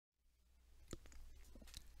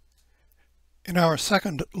In our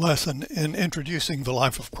second lesson in introducing the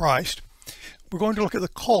life of Christ, we're going to look at the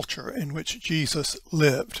culture in which Jesus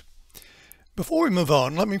lived. Before we move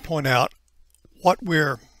on, let me point out what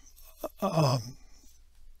we're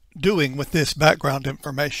doing with this background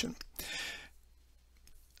information.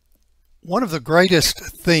 One of the greatest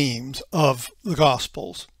themes of the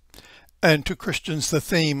Gospels, and to Christians the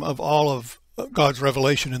theme of all of God's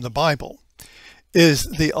revelation in the Bible, is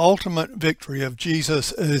the ultimate victory of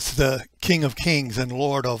Jesus as the King of Kings and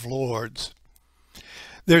Lord of Lords.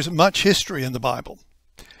 There's much history in the Bible,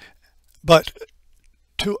 but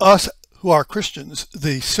to us who are Christians,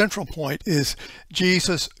 the central point is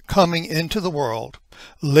Jesus coming into the world,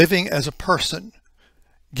 living as a person,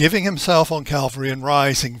 giving himself on Calvary and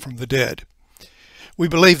rising from the dead. We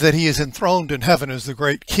believe that he is enthroned in heaven as the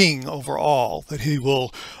great king over all, that he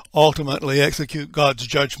will ultimately execute God's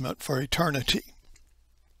judgment for eternity.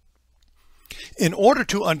 In order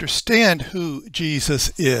to understand who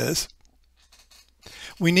Jesus is,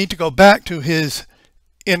 we need to go back to his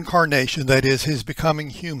incarnation, that is, his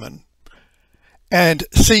becoming human, and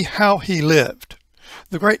see how he lived.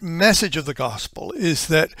 The great message of the gospel is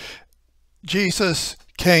that Jesus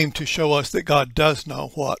came to show us that God does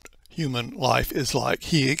know what human life is like.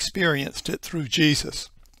 He experienced it through Jesus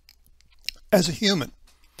as a human.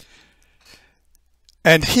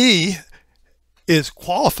 And he is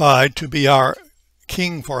qualified to be our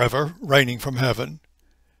king forever, reigning from heaven,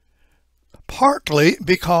 partly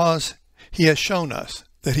because he has shown us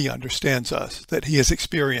that he understands us, that he has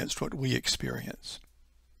experienced what we experience.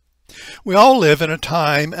 We all live in a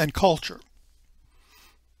time and culture.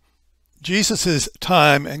 Jesus's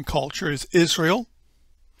time and culture is Israel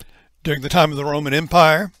during the time of the Roman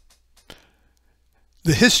Empire.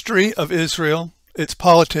 The history of Israel, its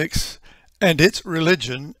politics, and its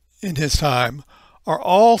religion in his time are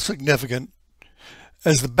all significant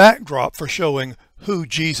as the backdrop for showing who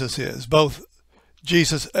Jesus is, both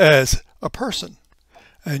Jesus as a person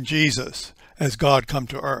and Jesus as God come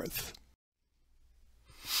to earth.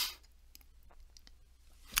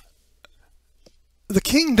 The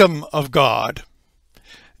kingdom of God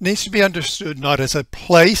needs to be understood not as a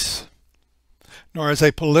place nor as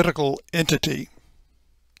a political entity,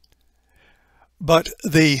 but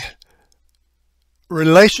the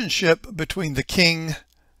relationship between the king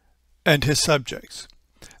and his subjects.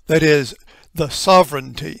 That is, the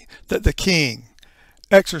sovereignty that the king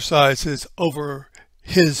exercises over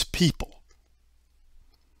his people.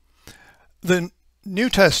 The New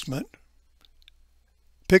Testament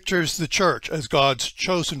pictures the church as God's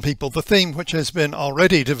chosen people, the theme which has been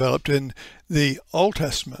already developed in the Old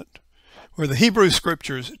Testament, where the Hebrew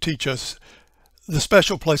scriptures teach us the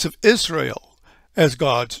special place of Israel as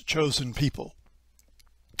God's chosen people.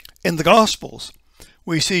 In the Gospels,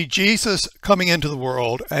 we see Jesus coming into the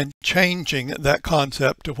world and changing that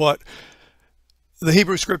concept to what the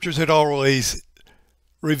Hebrew scriptures had always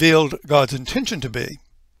revealed God's intention to be,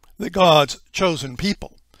 that God's chosen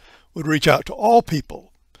people would reach out to all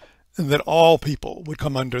people, and that all people would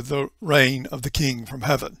come under the reign of the King from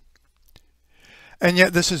heaven. And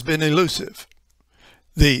yet this has been elusive.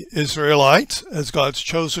 The Israelites, as God's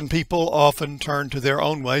chosen people, often turned to their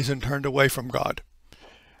own ways and turned away from God,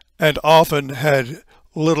 and often had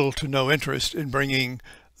little to no interest in bringing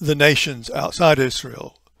the nations outside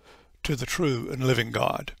Israel to the true and living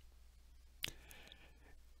God.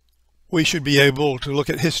 We should be able to look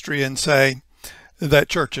at history and say that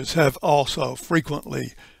churches have also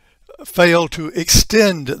frequently failed to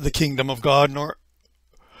extend the kingdom of God,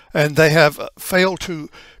 and they have failed to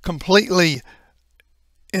completely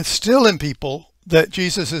instill in people that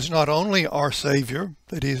Jesus is not only our Savior,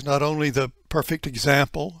 that he is not only the perfect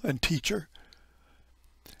example and teacher,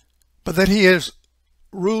 but that he is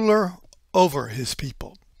ruler over his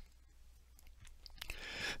people.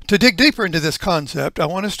 To dig deeper into this concept, I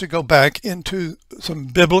want us to go back into some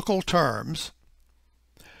biblical terms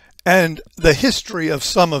and the history of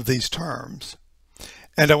some of these terms.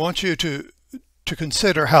 And I want you to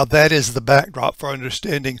consider how that is the backdrop for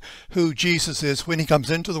understanding who Jesus is when he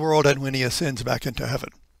comes into the world and when he ascends back into heaven.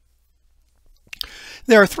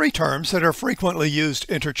 There are three terms that are frequently used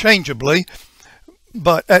interchangeably,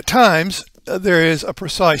 but at times there is a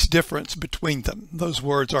precise difference between them. Those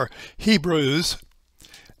words are Hebrews,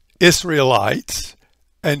 Israelites,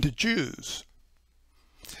 and Jews.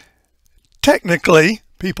 Technically,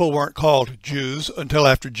 people weren't called Jews until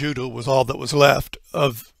after Judah was all that was left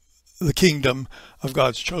of the kingdom of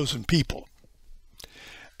God's chosen people.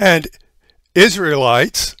 And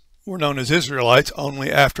Israelites were known as Israelites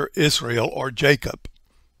only after Israel, or Jacob,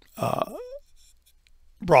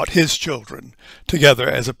 brought his children together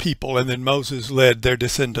as a people, and then Moses led their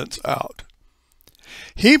descendants out.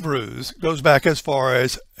 Hebrews goes back as far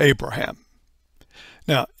as Abraham.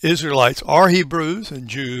 Now, Israelites are Hebrews and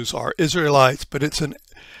Jews are Israelites, but it's an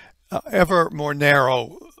ever more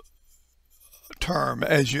narrow term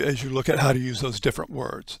as you look at how to use those different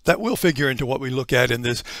words. That will figure into what we look at in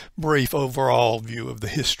this brief overall view of the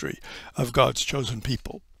history of God's chosen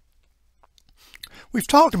people. We've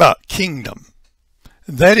talked about kingdom.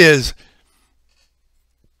 That is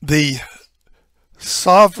the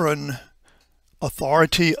sovereign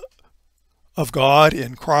authority of God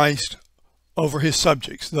in Christ over his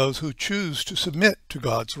subjects, those who choose to submit to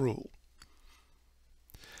God's rule.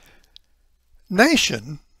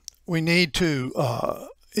 Nation, we need to,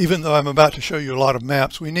 even though I'm about to show you a lot of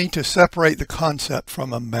maps, we need to separate the concept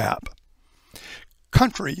from a map.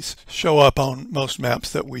 Countries show up on most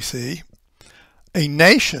maps that we see. A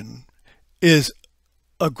nation is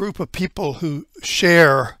a group of people who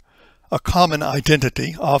share a common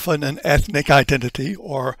identity, often an ethnic identity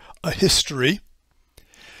or a history.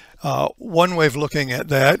 One way of looking at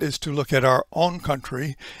that is to look at our own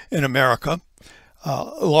country in America,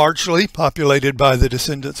 largely populated by the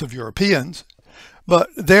descendants of Europeans. But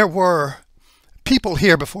there were people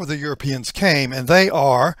here before the Europeans came, and they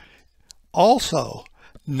are also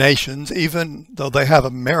nations, even though they have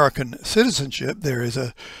American citizenship. There is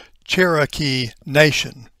a Cherokee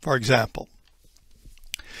Nation, for example.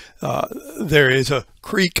 There is a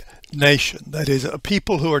Creek Nation, that is a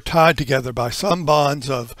people who are tied together by some bonds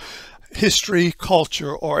of history,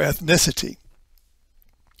 culture, or ethnicity.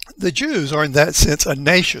 The Jews are in that sense a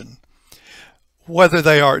nation, whether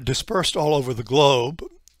they are dispersed all over the globe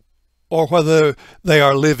or whether they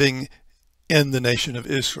are living in the nation of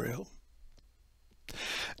Israel.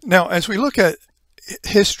 Now, as we look at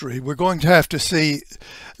history, we're going to have to see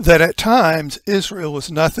that at times Israel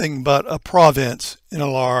was nothing but a province in a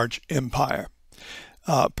large empire.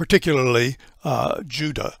 Particularly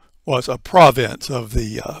Judah was a province of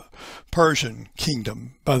the Persian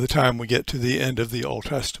kingdom by the time we get to the end of the Old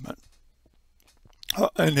Testament.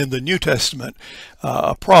 And in the New Testament,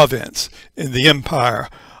 a province in the empire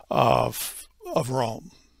of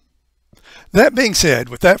Rome. That being said,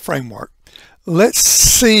 with that framework, let's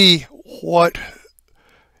see what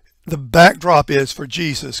the backdrop is for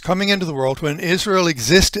Jesus coming into the world when Israel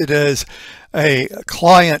existed as a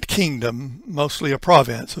client kingdom, mostly a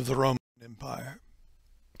province of the Roman Empire.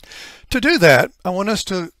 To do that, I want us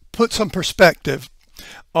to put some perspective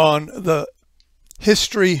on the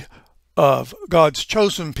history of God's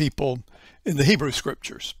chosen people in the Hebrew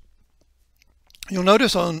Scriptures. You'll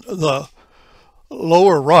notice on the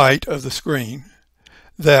lower right of the screen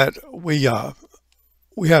that we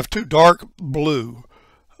have two dark blue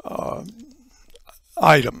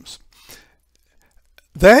items.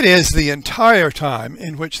 That is the entire time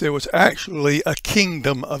in which there was actually a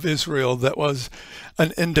kingdom of Israel that was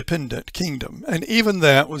an independent kingdom. And even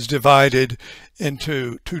that was divided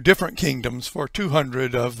into two different kingdoms for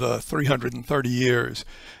 200 of the 330 years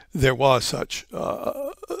there was such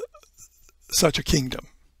a kingdom.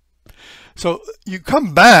 So you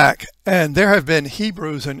come back and there have been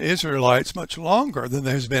Hebrews and Israelites much longer than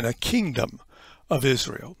there's been a kingdom of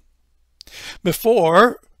Israel.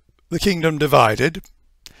 Before the kingdom divided,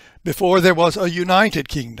 before there was a united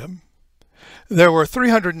kingdom, there were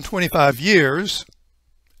 325 years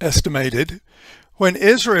estimated when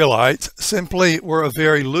Israelites simply were a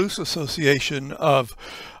very loose association of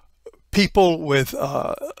people with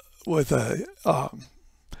a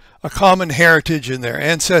common heritage in their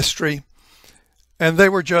ancestry, and they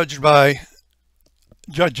were judged by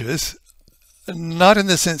judges, not in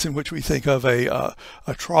the sense in which we think of a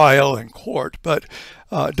trial in court, but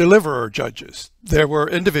deliverer judges. There were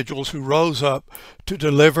individuals who rose up to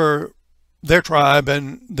deliver their tribe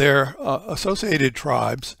and their associated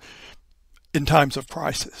tribes in times of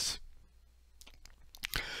crisis.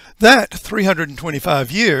 That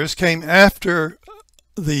 325 years came after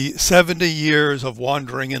the 70 years of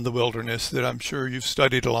wandering in the wilderness that I'm sure you've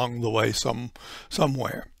studied along the way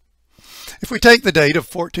somewhere. If we take the date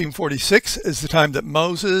of 1446 as the time that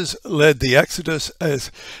Moses led the Exodus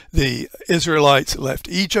as the Israelites left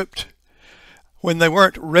Egypt, when they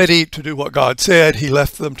weren't ready to do what God said, he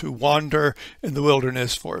left them to wander in the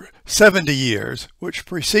wilderness for 70 years, which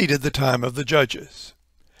preceded the time of the judges.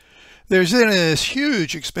 There's then this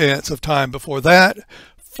huge expanse of time before that,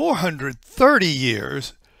 430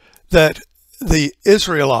 years, that the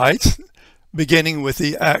Israelites, beginning with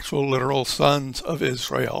the actual literal sons of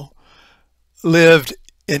Israel, lived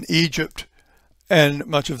in Egypt and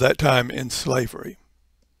much of that time in slavery.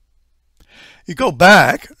 You go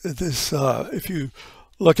back, this, if you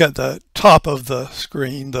look at the top of the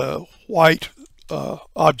screen, the white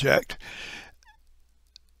object,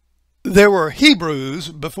 there were Hebrews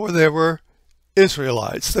before there were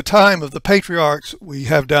Israelites. The time of the patriarchs we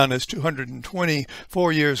have down as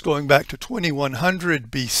 224 years, going back to 2100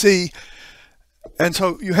 BC. And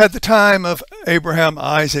so you had the time of Abraham,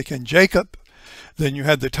 Isaac, and Jacob. Then you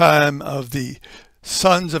had the time of the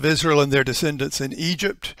sons of Israel and their descendants in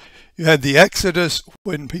Egypt. You had the Exodus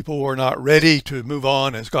when people were not ready to move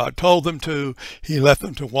on as God told them to. He left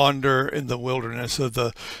them to wander in the wilderness of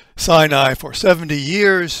the Sinai for 70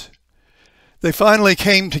 years. They finally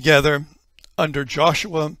came together under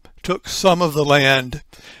Joshua, took some of the land,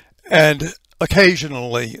 and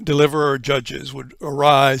occasionally deliverer judges would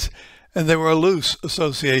arise, and they were a loose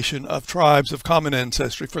association of tribes of common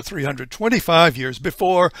ancestry for 325 years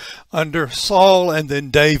before, under Saul and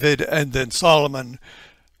then David and then Solomon,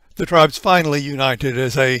 the tribes finally united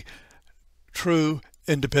as a true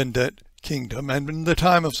independent kingdom, and in the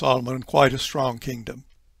time of Solomon, quite a strong kingdom.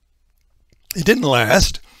 It didn't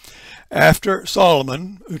last. After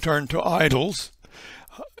Solomon, who turned to idols,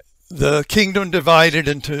 the kingdom divided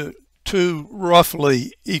into two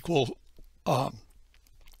roughly equal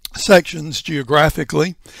sections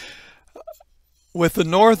geographically, with the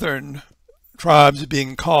northern tribes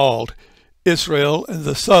being called Israel and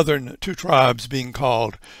the southern two tribes being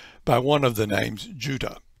called by one of the names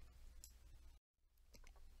Judah.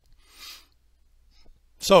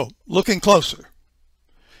 So, looking closer,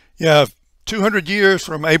 you have 200 years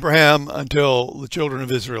from Abraham until the children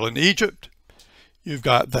of Israel in Egypt. You've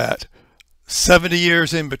got that 70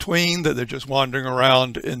 years in between that they're just wandering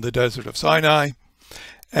around in the desert of Sinai,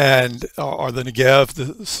 and or the Negev,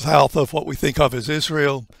 the south of what we think of as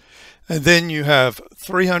Israel. And then you have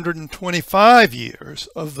 325 years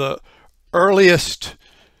of the earliest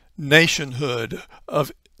nationhood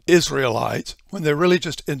of Israelites when they're really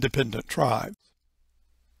just independent tribes.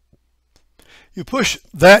 You push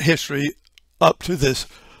that history up to this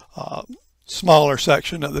smaller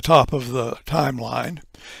section at the top of the timeline,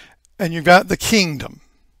 and you've got the kingdom.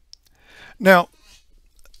 Now,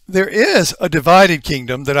 there is a divided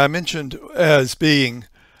kingdom that I mentioned as being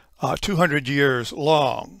 200 years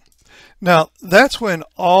long. Now, that's when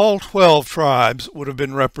all 12 tribes would have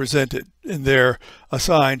been represented in their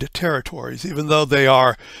assigned territories, even though they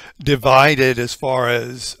are divided as far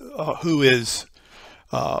as who is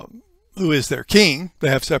their king. They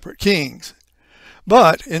have separate kings.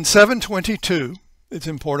 But in 722, it's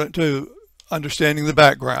important to understanding the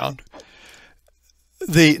background,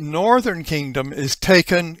 the northern kingdom is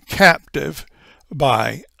taken captive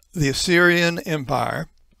by the Assyrian Empire.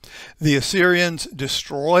 The Assyrians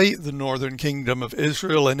destroy the northern kingdom of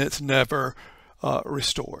Israel, and it's never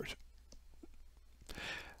restored.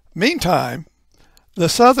 Meantime, the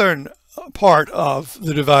southern part of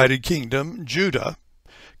the divided kingdom, Judah,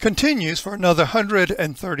 continues for another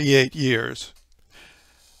 138 years,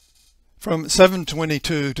 from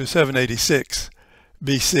 722 to 786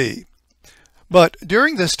 BC. But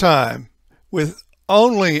during this time, with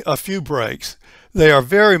only a few breaks, they are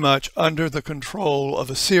very much under the control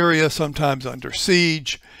of Assyria, sometimes under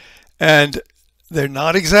siege, and they're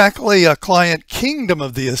not exactly a client kingdom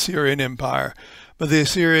of the Assyrian Empire, but the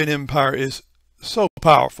Assyrian Empire is so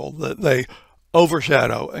powerful that they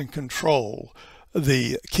overshadow and control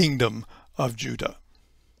the kingdom of Judah.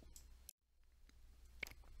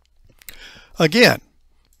 Again,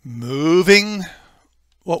 moving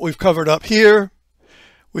what we've covered up here,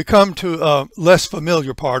 we come to a less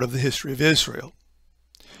familiar part of the history of Israel.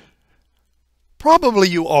 Probably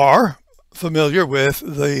you are familiar with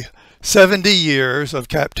the 70 years of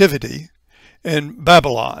captivity in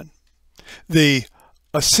Babylon. The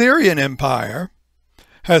Assyrian Empire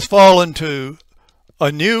has fallen to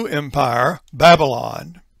a new empire,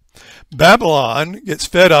 Babylon. Babylon gets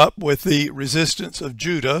fed up with the resistance of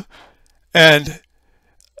Judah, and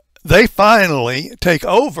they finally take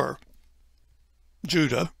over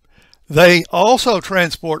Judah. They also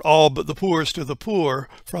transport all but the poorest of the poor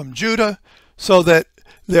from Judah, so that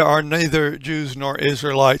there are neither Jews nor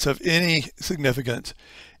Israelites of any significance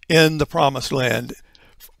in the Promised Land.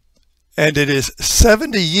 And it is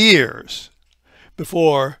 70 years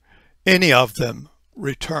before any of them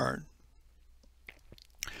return.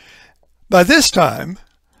 By this time,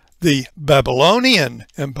 the Babylonian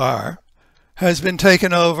Empire has been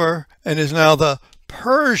taken over and is now the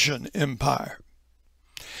Persian Empire.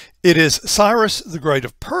 It is Cyrus the Great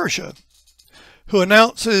of Persia who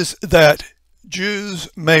announces that Jews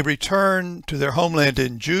may return to their homeland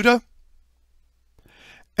in Judah.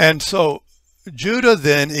 And so Judah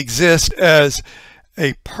then exists as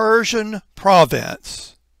a Persian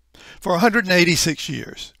province for 186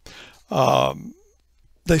 years.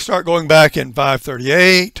 They start going back in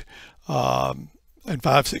 538. in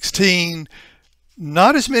 516.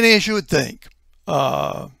 Not as many as you would think.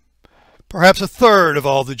 Perhaps a third of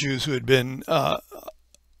all the Jews who had been,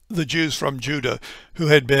 the Jews from Judah who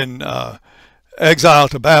had been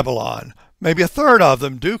exiled to Babylon, maybe a third of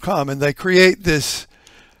them do come, and they create this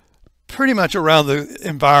pretty much around the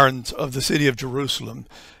environs of the city of Jerusalem,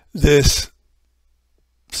 this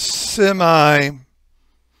I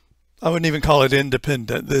wouldn't even call it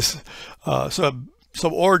independent, this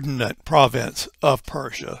subordinate province of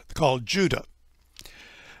Persia called Judah.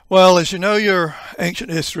 Well, as you know your ancient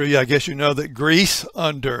history, I guess you know that Greece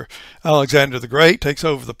under Alexander the Great takes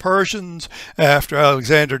over the Persians. After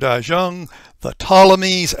Alexander dies young, the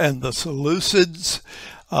Ptolemies and the Seleucids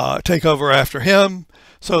take over after him.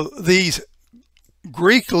 So these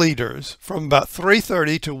Greek leaders from about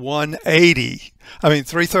 330 to 180,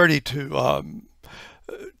 330 to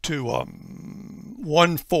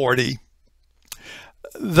 140,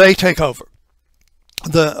 they take over.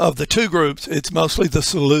 Of the two groups, it's mostly the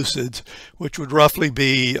Seleucids, which would roughly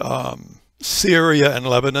be Syria and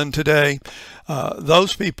Lebanon today.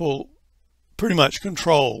 Those people pretty much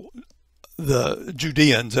control the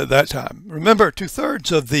Judeans at that time. Remember,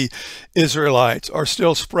 2/3 of the Israelites are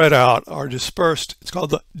still spread out, are dispersed. It's called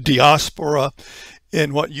the diaspora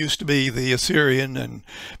in what used to be the Assyrian and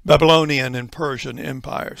Babylonian and Persian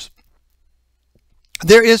empires.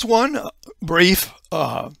 There is one brief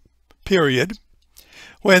period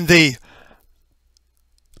when the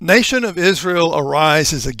nation of Israel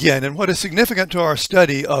arises again. And what is significant to our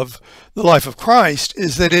study of the life of Christ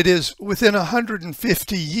is that it is within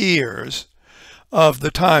 150 years of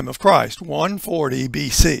the time of Christ, 140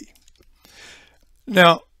 BC.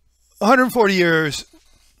 Now, 140 years,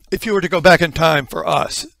 if you were to go back in time for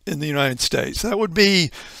us in the United States, that would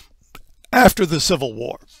be after the Civil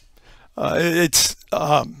War.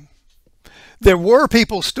 There were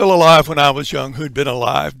people still alive when I was young who'd been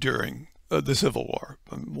alive during the Civil War,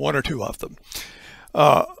 one or two of them.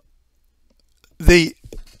 The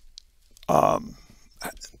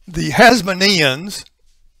Hasmoneans,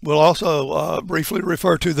 we'll also briefly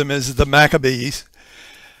refer to them as the Maccabees,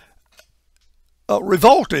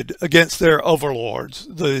 revolted against their overlords,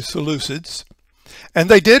 the Seleucids, and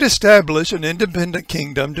they did establish an independent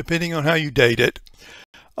kingdom, depending on how you date it,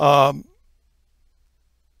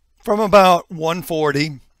 from about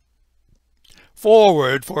 140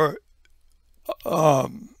 forward to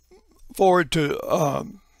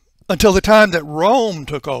until the time that Rome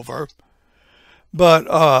took over. But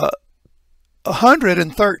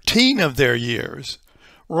 113 of their years,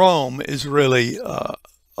 Rome is really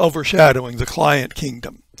overshadowing the client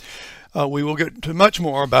kingdom. We will get to much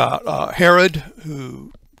more about Herod,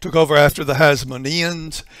 who took over after the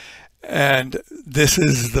Hasmoneans, and this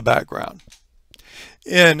is the background.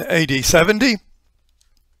 In AD 70,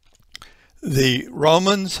 the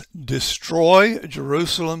Romans destroy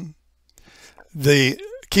Jerusalem. The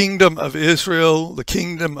kingdom of Israel, the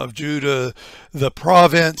kingdom of Judah, the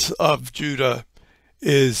province of Judah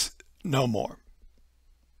is no more.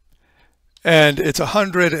 And it's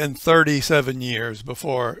 137 years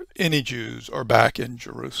before any Jews are back in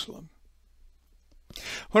Jerusalem.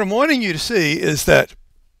 What I'm wanting you to see is that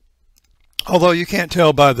although you can't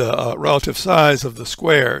tell by the relative size of the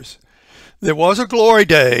squares, there was a glory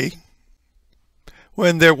day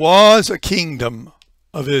when there was a kingdom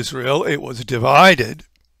of Israel. It was divided.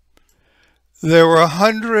 There were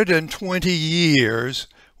 120 years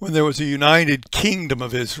when there was a united kingdom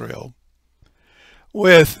of Israel,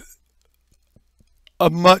 with a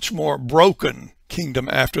much more broken kingdom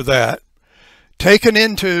after that, taken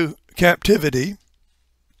into captivity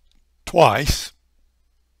twice,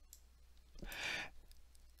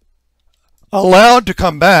 allowed to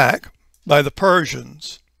come back by the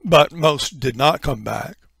Persians, but most did not come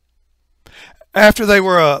back. After they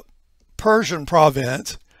were a Persian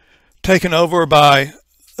province, taken over by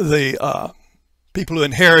the people who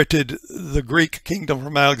inherited the Greek kingdom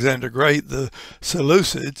from Alexander the Great, the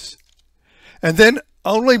Seleucids, and then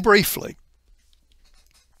only briefly,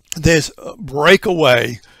 this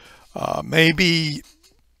breakaway, maybe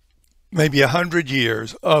 100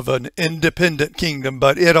 years of an independent kingdom,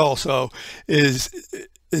 but it also is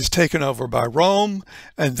taken over by Rome,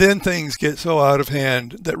 and then things get so out of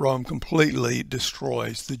hand that Rome completely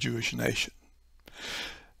destroys the Jewish nation.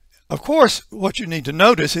 Of course, what you need to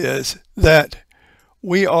notice is that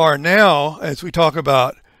we are now, as we talk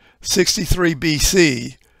about 63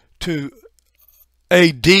 BC to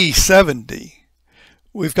AD 70,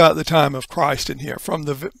 we've got the time of Christ in here. From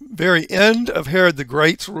the very end of Herod the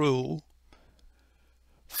Great's rule,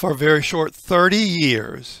 for a very short 30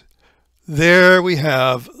 years, there we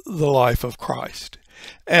have the life of Christ.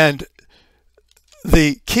 And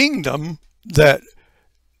the kingdom that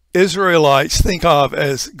Israelites think of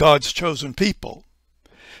as God's chosen people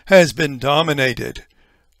has been dominated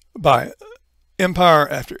by empire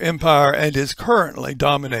after empire and is currently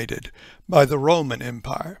dominated by the Roman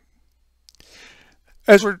Empire.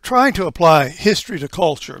 As we're trying to apply history to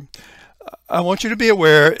culture, I want you to be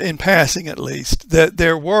aware, in passing at least, that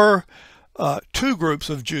there were two groups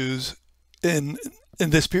of Jews in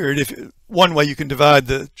this period. One way you can divide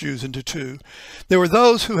the Jews into two. There were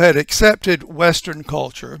those who had accepted Western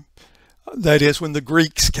culture, that is, when the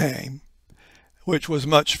Greeks came, which was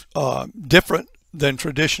much different than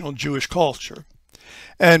traditional Jewish culture.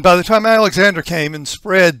 And by the time Alexander came and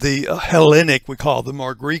spread the Hellenic, we call them,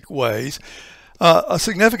 or Greek ways, a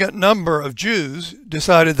significant number of Jews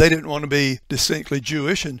decided they didn't want to be distinctly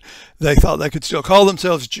Jewish, and they thought they could still call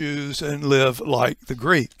themselves Jews and live like the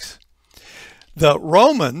Greeks. The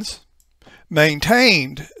Romans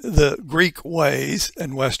maintained the Greek ways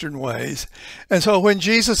and Western ways, and so when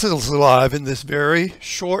Jesus is alive in this very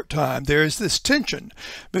short time, there is this tension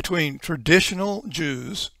between traditional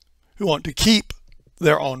Jews who want to keep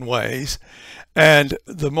their own ways and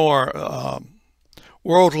the more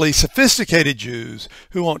worldly, sophisticated Jews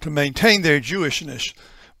who want to maintain their Jewishness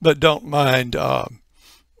but don't mind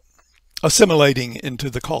assimilating into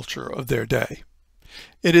the culture of their day.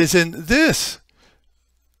 It is in this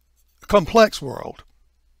complex world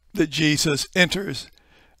that Jesus enters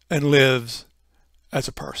and lives as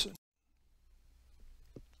a person.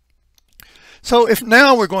 So if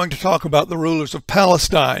now we're going to talk about the rulers of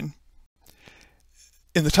Palestine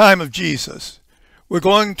in the time of Jesus, we're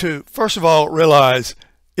going to first of all realize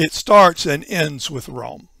it starts and ends with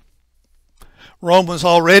Rome. Rome was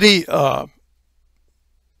already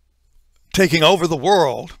taking over the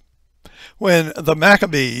world when the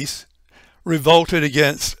Maccabees revolted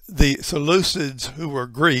against the Seleucids, who were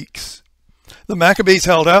Greeks. The Maccabees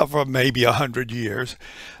held out for maybe 100 years.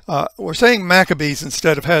 We're saying Maccabees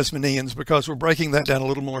instead of Hasmoneans because we're breaking that down a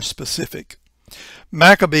little more specific.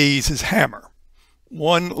 Maccabees is hammer.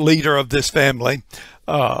 One leader of this family,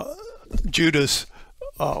 Judas,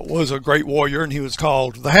 was a great warrior, and he was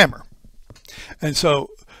called the Hammer. And so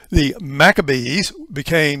the Maccabees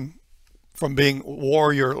became, from being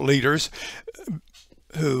warrior leaders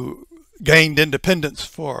who gained independence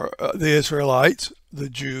for the Israelites, the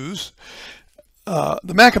Jews,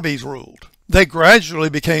 the Maccabees ruled. They gradually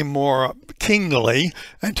became more kingly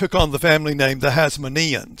and took on the family name the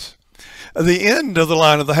Hasmoneans. The end of the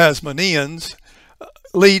line of the Hasmoneans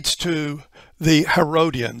leads to the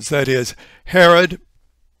Herodians, that is, Herod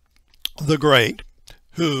the Great,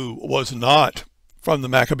 who was not from the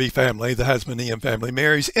Maccabee family, the Hasmonean family,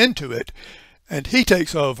 marries into it, and he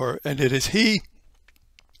takes over, and it is he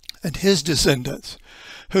and his descendants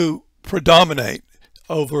who predominate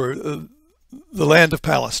over the land of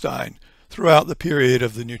Palestine throughout the period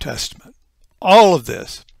of the New Testament. All of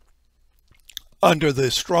this under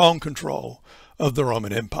the strong control of the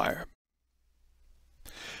Roman Empire.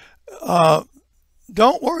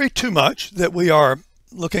 Don't worry too much that we are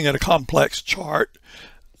looking at a complex chart,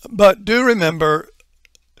 but do remember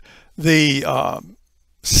the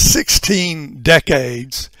 16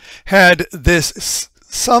 decades had this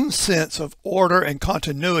some sense of order and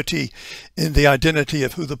continuity in the identity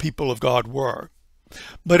of who the people of God were.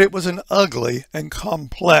 But it was an ugly and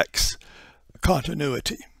complex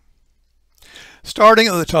continuity. Starting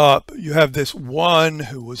at the top, you have this one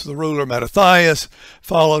who was the ruler Mattathias,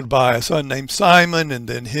 followed by a son named Simon, and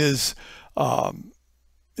then his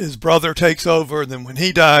brother takes over, and then when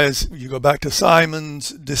he dies, you go back to Simon's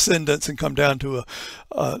descendants and come down to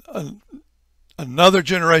another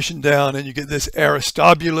generation down, and you get this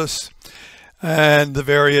Aristobulus and the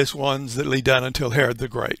various ones that lead down until Herod the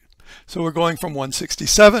Great. So we're going from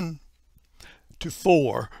 167 to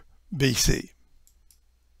 4 BC.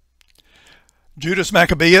 Judas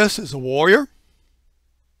Maccabeus is a warrior.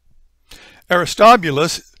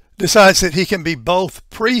 Aristobulus decides that he can be both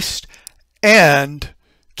priest and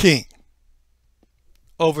king,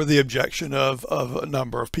 over the objection of a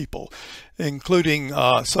number of people, including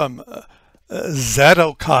some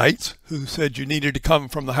Zadokites who said you needed to come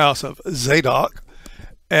from the house of Zadok,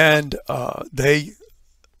 and they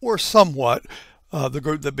were somewhat the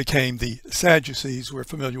group that became the Sadducees we're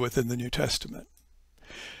familiar with in the New Testament.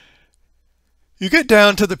 You get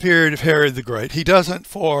down to the period of Herod the Great. He doesn't,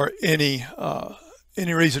 for any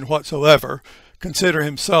reason whatsoever, consider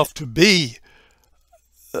himself to be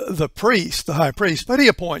the priest, the high priest, but he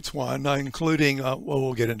appoints one, including, well,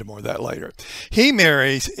 we'll get into more of that later. He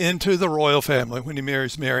marries into the royal family when he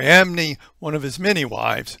marries Mariamne, one of his many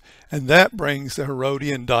wives, and that brings the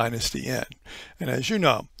Herodian dynasty in. And as you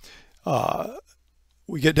know,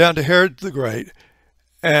 we get down to Herod the Great,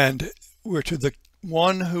 and we're to the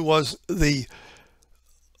one who was the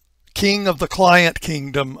king of the client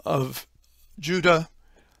kingdom of Judah,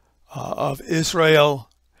 of Israel,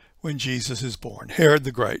 when Jesus is born, Herod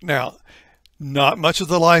the Great. Now, not much of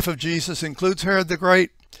the life of Jesus includes Herod the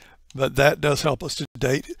Great, but that does help us to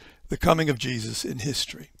date the coming of Jesus in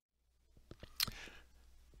history.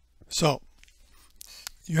 So,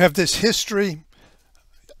 you have this history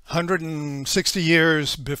 160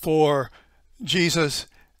 years before Jesus,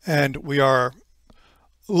 and we are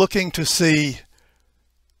looking to see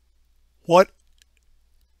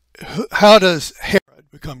how does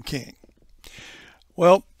Herod become king?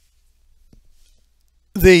 Well,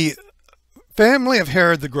 the family of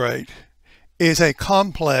Herod the Great is a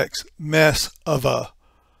complex mess of a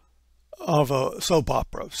soap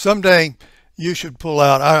opera. Someday you should pull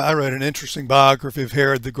out, I read an interesting biography of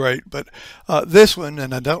Herod the Great, but this one,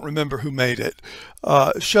 and I don't remember who made it,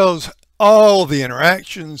 shows all the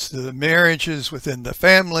interactions, the marriages within the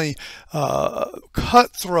family,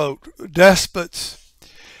 cutthroat despots,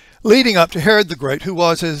 leading up to Herod the Great, who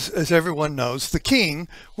was, as everyone knows, the king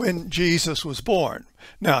when Jesus was born.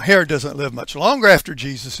 Now, Herod doesn't live much longer after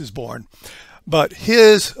Jesus is born, but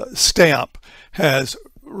his stamp has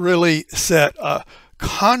really set a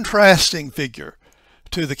contrasting figure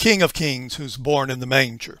to the King of Kings who's born in the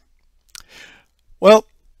manger. Well,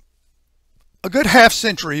 a good half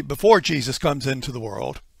century before Jesus comes into the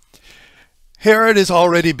world, Herod is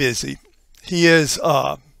already busy. He is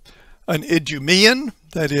an Idumean,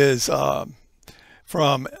 that is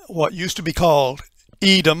from what used to be called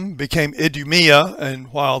Edom, became Idumea,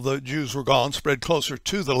 and while the Jews were gone, spread closer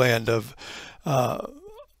to the land of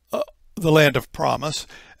promise,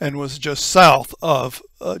 and was just south of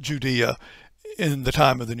Judea in the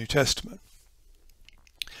time of the New Testament.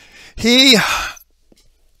 He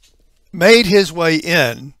made his way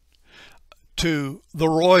in to the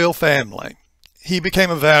royal family. He became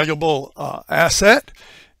a valuable asset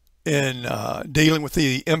in dealing with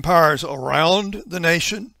the empires around the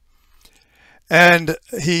nation, and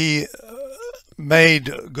he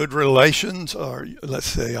made good relations, or let's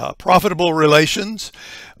say profitable relations,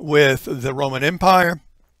 with the Roman Empire.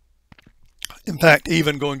 In fact,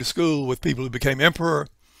 even going to school with people who became emperor.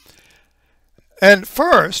 And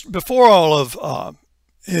first, before all of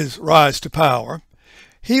his rise to power,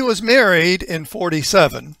 he was married in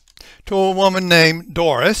 47 to a woman named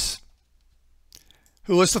Doris,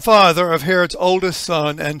 who was the father of Herod's oldest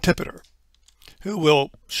son, Antipater, who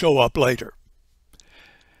will show up later.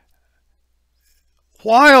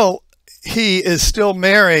 While he is still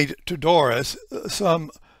married to Doris,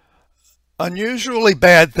 some unusually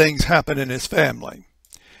bad things happen in his family.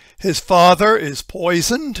 His father is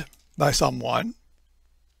poisoned by someone.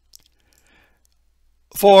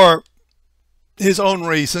 For his own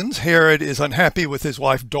reasons, Herod is unhappy with his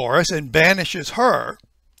wife Doris and banishes her.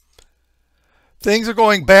 Things are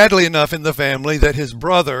going badly enough in the family that his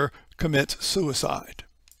brother commits suicide.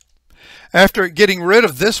 After getting rid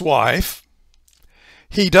of this wife,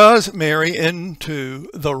 he does marry into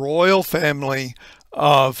the royal family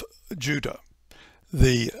of Judah.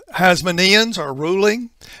 The Hasmoneans are ruling.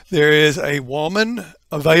 There is a woman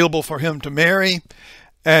available for him to marry,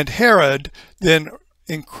 and Herod then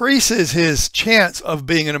increases his chance of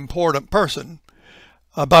being an important person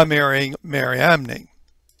by marrying Mariamne.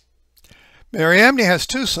 Mariamne has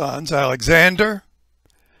two sons, Alexander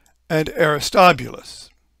and Aristobulus.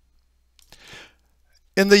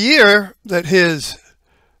 In the year that his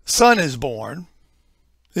son is born,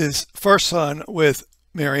 his first son with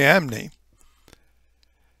Mariamne,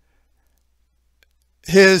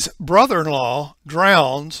 his brother-in-law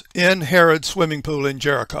drowns in Herod's swimming pool in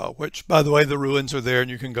Jericho, which, by the way, the ruins are there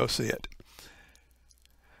and you can go see it.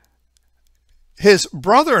 His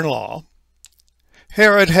brother-in-law,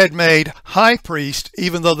 Herod had made high priest,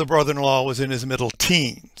 even though the brother-in-law was in his middle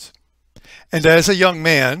teens. And as a young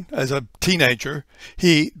man, as a teenager,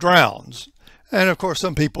 he drowns. And of course,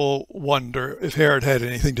 some people wonder if Herod had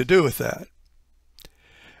anything to do with that.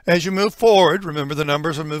 As you move forward, remember the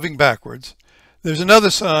numbers are moving backwards, there's another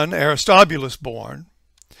son, Aristobulus, born.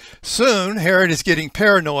 Soon, Herod is getting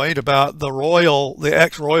paranoid about the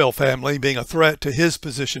ex-royal family being a threat to his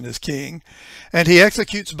position as king, and he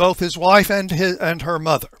executes both his wife and her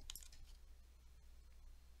mother.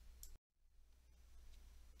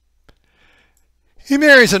 He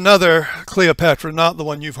marries another Cleopatra, not the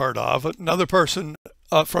one you've heard of, another person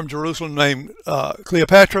from Jerusalem named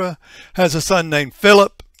Cleopatra, has a son named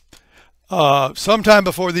Philip. Sometime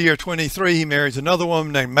before the year 23, he marries another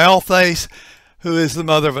woman named Malthace, who is the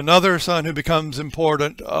mother of another son who becomes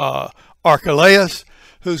important, Archelaus,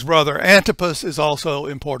 whose brother Antipas is also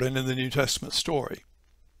important in the New Testament story.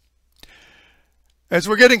 As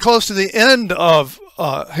we're getting close to the end of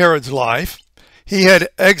Herod's life, he had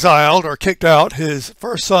exiled or kicked out his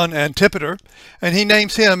first son Antipater, and he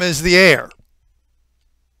names him as the heir.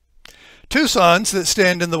 Two sons that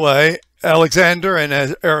stand in the way, Alexander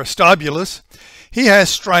and Aristobulus, he has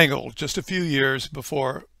strangled just a few years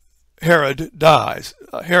before Herod dies.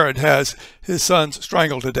 Herod has his sons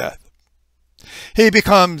strangled to death. He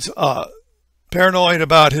becomes paranoid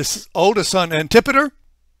about his oldest son Antipater,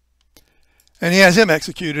 and he has him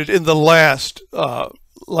executed in the last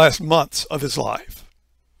months of his life.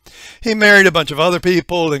 He married a bunch of other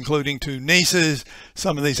people, including two nieces.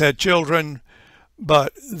 Some of these had children.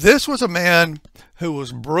 But this was a man who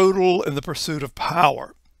was brutal in the pursuit of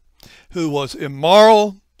power, who was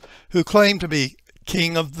immoral, who claimed to be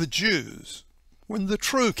king of the Jews, when the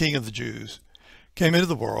true king of the Jews came into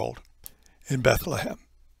the world in Bethlehem.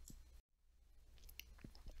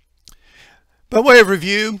 By way of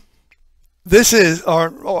review, this is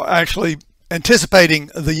actually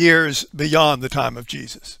anticipating the years beyond the time of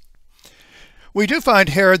Jesus. We do find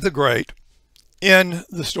Herod the Great in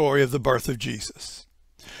the story of the birth of Jesus.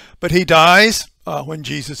 But he dies when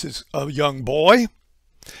Jesus is a young boy.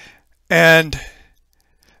 And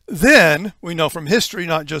then we know from history,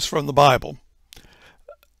 not just from the Bible,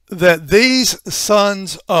 that these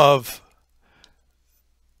sons of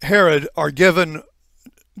Herod are given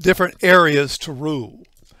different areas to rule.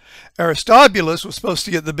 Aristobulus was supposed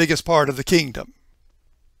to get the biggest part of the kingdom.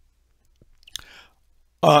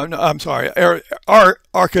 No, I'm sorry,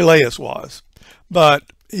 Archelaus was. But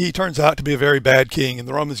he turns out to be a very bad king, and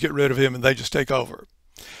the Romans get rid of him and they just take over.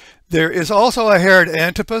 There is also a Herod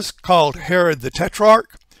Antipas called Herod the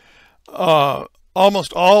Tetrarch.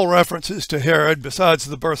 Almost all references to Herod, besides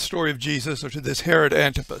the birth story of Jesus, are to this Herod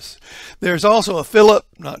Antipas. There's also a Philip,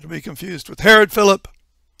 not to be confused with Herod Philip.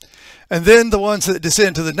 And then the ones that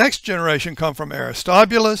descend to the next generation come from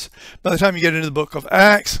Aristobulus. By the time you get into the book of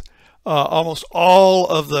Acts, almost all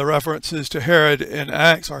of the references to Herod in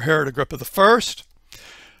Acts are Herod Agrippa I,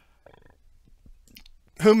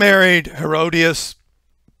 who married Herodias,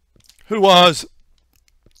 who was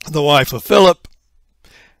the wife of Philip.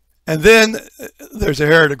 And then there's a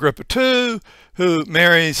Herod Agrippa II, who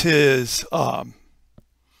marries his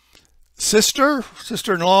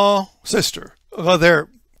sister-in-law, they're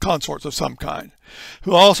consorts of some kind,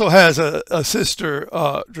 who also has a sister,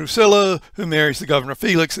 Drusilla, who marries the governor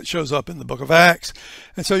Felix, that shows up in the book of Acts.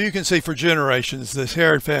 And so you can see for generations this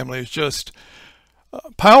Herod family is just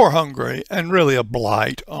power hungry and really a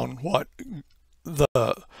blight on what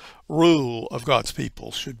the rule of God's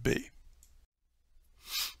people should be.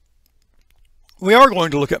 We are going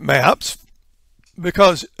to look at maps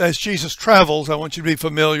because as Jesus travels, I want you to be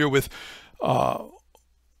familiar with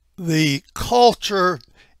the culture,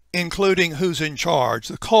 including who's in charge,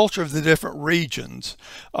 the culture of the different regions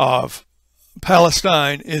of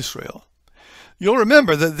Palestine, Israel. You'll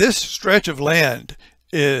remember that this stretch of land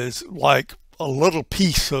is like a little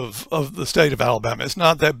piece of the state of Alabama. It's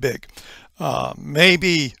not that big.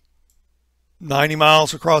 Maybe 90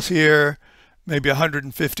 miles across here, maybe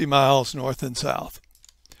 150 miles north and south.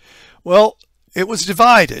 Well, it was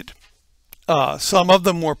divided. Some of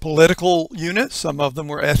them were political units, some of them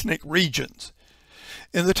were ethnic regions.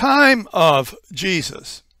 In the time of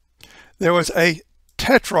Jesus, there was a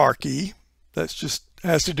tetrarchy. That just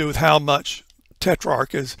has to do with how much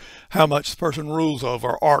tetrarch is, how much the person rules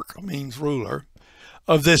over. Arch means ruler,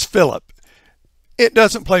 of this Philip. It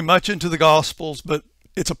doesn't play much into the Gospels, but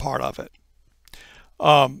it's a part of it.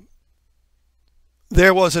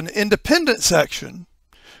 There was an independent section.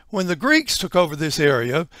 When the Greeks took over this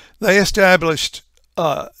area, they established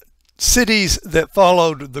cities that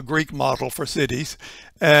followed the Greek model for cities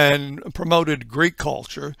and promoted Greek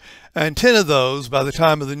culture. And 10 of those, by the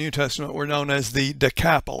time of the New Testament, were known as the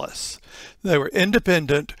Decapolis. They were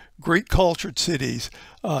independent, Greek-cultured cities,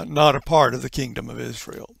 not a part of the Kingdom of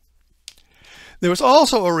Israel. There was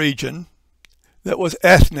also a region that was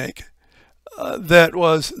ethnic, that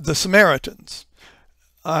was the Samaritans.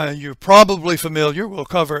 You're probably familiar, we'll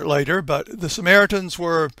cover it later, but the Samaritans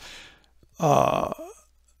were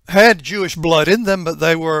had Jewish blood in them, but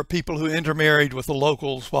they were people who intermarried with the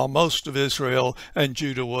locals while most of Israel and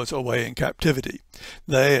Judah was away in captivity.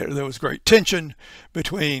 There was great tension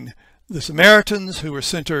between the Samaritans, who were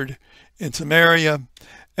centered in Samaria,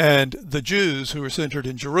 and the Jews, who were centered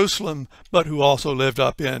in Jerusalem, but who also lived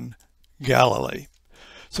up in Galilee.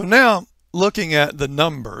 So now, looking at the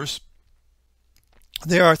numbers,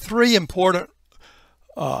 there are 3 important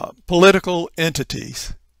political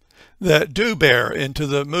entities that do bear into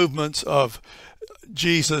the movements of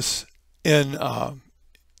Jesus in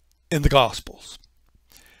the Gospels.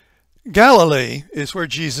 Galilee is where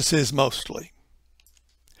Jesus is mostly.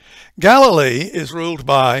 Galilee is ruled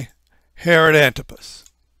by Herod Antipas.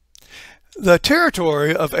 The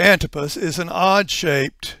territory of Antipas is an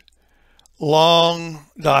odd-shaped, long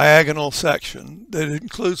diagonal section that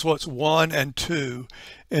includes what's 1 and 2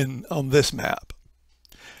 on this map.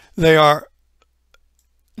 They are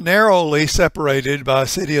narrowly separated by a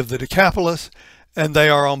city of the Decapolis, and they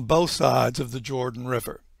are on both sides of the Jordan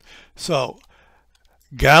River. So,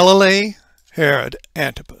 Galilee, Herod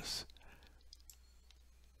Antipas.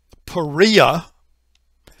 Perea,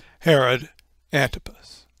 Herod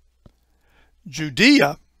Antipas.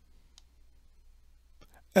 Judea,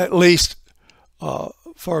 at least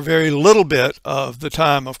for a very little bit of the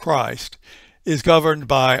time of Christ, is governed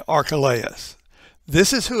by Archelaus.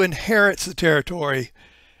 This is who inherits the territory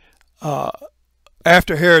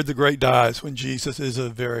after Herod the Great dies, when Jesus is a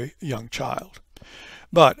very young child.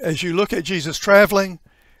 But as you look at Jesus traveling,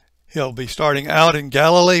 he'll be starting out in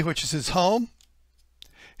Galilee, which is his home.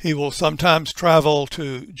 He will sometimes travel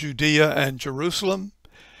to Judea and Jerusalem.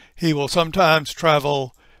 He will sometimes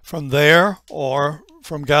travel from there or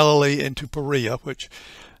from Galilee into Perea, which,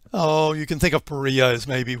 you can think of Perea as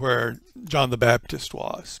maybe where John the Baptist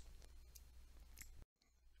was.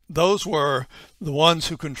 Those were the ones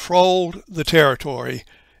who controlled the territory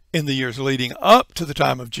in the years leading up to the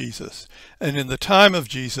time of Jesus. And in the time of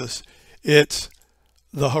Jesus, it's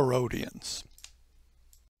the Herodians.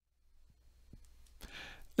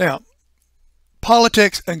 Now,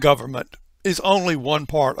 politics and government is only one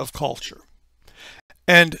part of culture.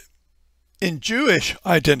 And in Jewish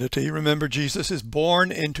identity, remember, Jesus is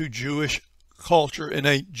born into Jewish culture in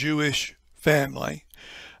a Jewish family,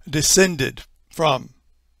 descended from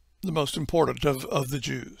the most important of the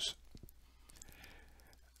Jews.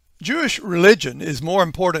 Jewish religion is more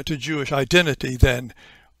important to Jewish identity than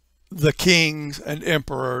the kings and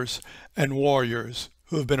emperors and warriors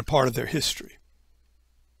who have been a part of their history.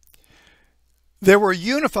 There were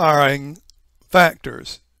unifying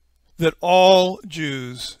factors that all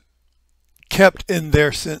Jews kept in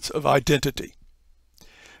their sense of identity.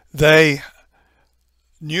 They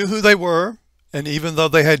knew who they were, and even though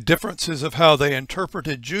they had differences of how they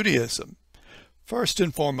interpreted Judaism, first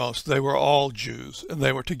and foremost, they were all Jews, and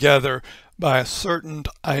they were together by a certain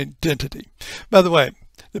identity. By the way,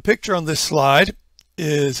 the picture on this slide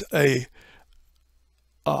is a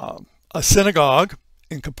synagogue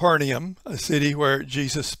in Capernaum, a city where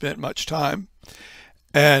Jesus spent much time,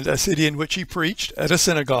 and a city in which he preached at a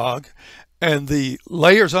synagogue. And the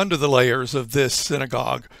layers under the layers of this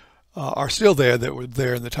synagogue are still there that were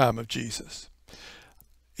there in the time of Jesus.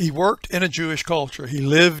 He worked in a Jewish culture, he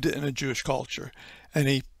lived in a Jewish culture, and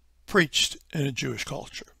he preached in a Jewish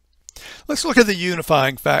culture. Let's look at the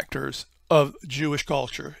unifying factors of Jewish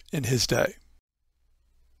culture in his day.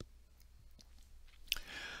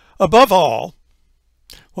 Above all,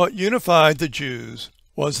 what unified the Jews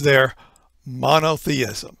was their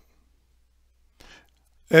monotheism.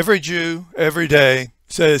 Every Jew, every day,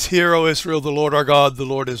 says, "Hear, O Israel, the Lord our God, the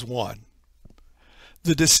Lord is one."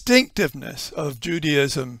 The distinctiveness of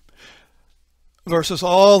Judaism versus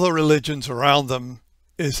all the religions around them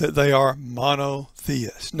is that they are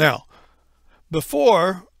monotheists. Now,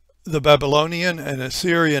 before the Babylonian and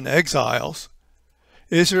Assyrian exiles,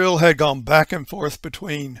 Israel had gone back and forth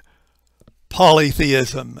between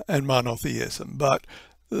polytheism and monotheism, but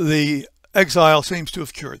the exile seems to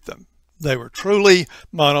have cured them. They were truly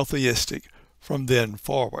monotheistic from then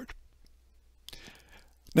forward.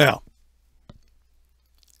 Now,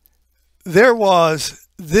 there was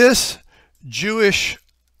this Jewish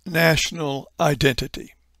national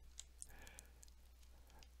identity.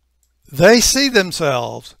 They see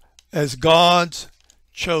themselves as God's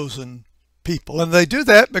chosen people, and they do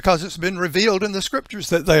that because it's been revealed in the scriptures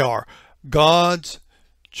that they are God's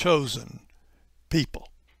chosen people.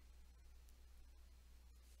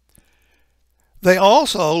 They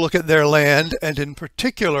also look at their land, and in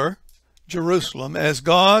particular Jerusalem, as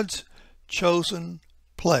God's chosen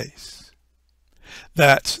place.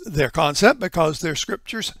 That's their concept because their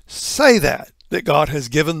scriptures say that God has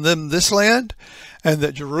given them this land and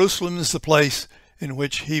that Jerusalem is the place in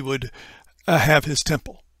which he would have his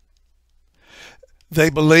temple. They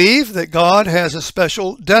believe that God has a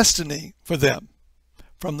special destiny for them.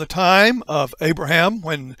 From the time of Abraham,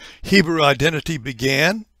 when Hebrew identity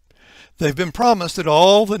began, they've been promised that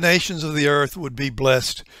all the nations of the earth would be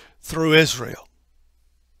blessed through Israel.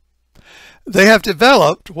 They have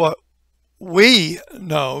developed what we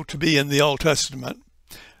know to be in the Old Testament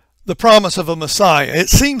the promise of a Messiah. It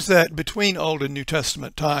seems that between Old and New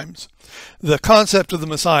Testament times, the concept of the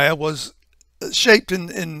Messiah was shaped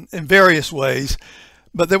in various ways,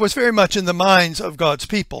 but there was very much in the minds of God's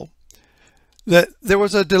people that there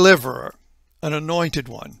was a deliverer, an anointed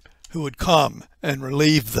one, who would come and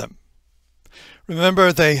relieve them.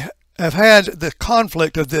 Remember, they have had the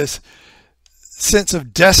conflict of this sense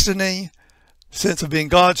of destiny, sense of being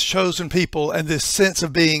God's chosen people, and this sense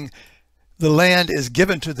of being the land is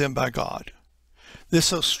given to them by God. This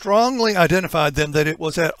so strongly identified them that it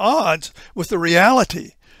was at odds with the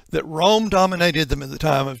reality that Rome dominated them in the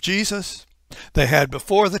time of Jesus. They had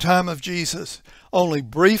before the time of Jesus. Only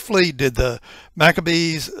briefly did the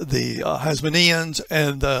Maccabees, the Hasmoneans,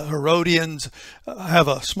 and the Herodians have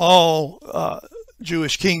a small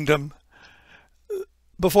Jewish kingdom.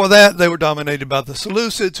 Before that, they were dominated by the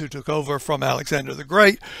Seleucids, who took over from Alexander the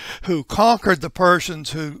Great, who conquered the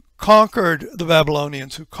Persians, who conquered the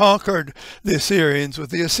Babylonians, who conquered the Assyrians,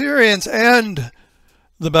 with the Assyrians and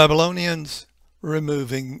the Babylonians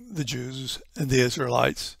removing the Jews and the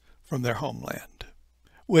Israelites from their homeland,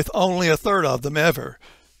 with only a third of them ever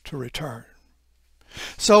to return.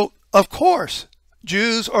 So, of course,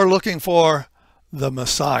 Jews are looking for the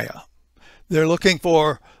Messiah. They're looking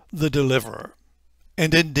for the deliverer.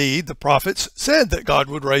 And indeed, the prophets said that God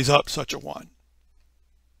would raise up such a one.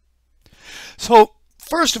 So,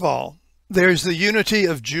 first of all, there's the unity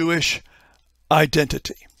of Jewish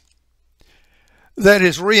identity that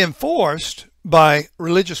is reinforced by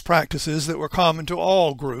religious practices that were common to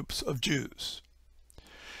all groups of Jews.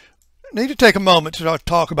 I need to take a moment to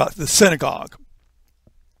talk about the synagogue.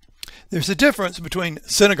 There's a difference between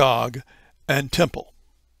synagogue and temple.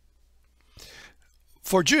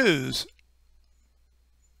 For Jews,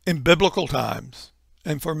 in biblical times,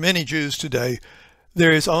 and for many Jews today,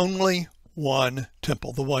 there is only one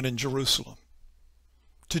temple, the one in Jerusalem.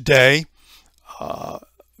 Today,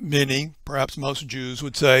 many, perhaps most Jews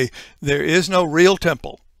would say, there is no real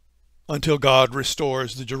temple until God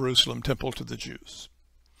restores the Jerusalem temple to the Jews.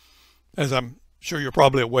 As I'm sure you're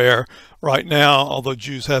probably aware, right now, although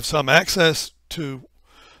Jews have some access to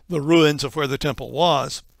the ruins of where the temple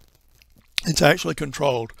was, it's actually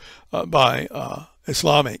controlled by an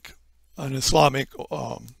Islamic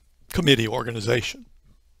committee organization.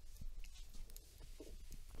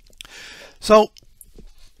 So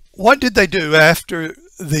what did they do after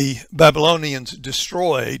the Babylonians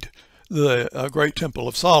destroyed the great temple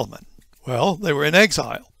of Solomon? Well, they were in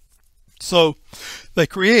exile. So they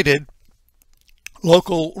created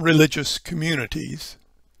local religious communities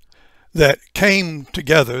that came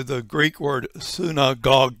together. The Greek word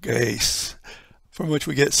synagoges, from which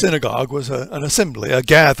we get synagogue, was an assembly, a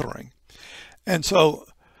gathering. And so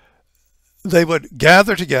they would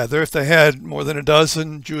gather together. If they had more than a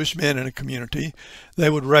dozen Jewish men in a community,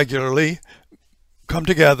 they would regularly come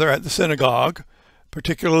together at the synagogue,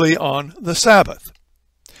 particularly on the Sabbath.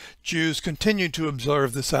 Jews continued to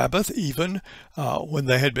observe the Sabbath even when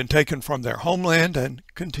they had been taken from their homeland, and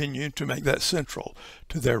continued to make that central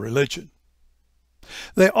to their religion.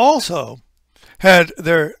 They also had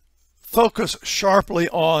their focus sharply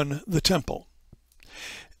on the temple.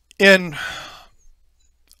 In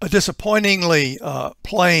a disappointingly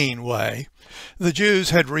plain way, the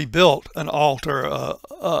Jews had rebuilt an altar,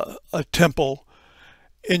 a temple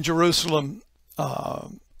in Jerusalem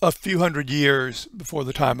a few hundred years before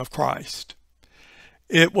the time of Christ.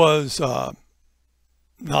 It was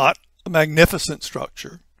not a magnificent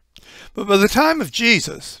structure, but by the time of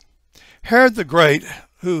Jesus, Herod the Great,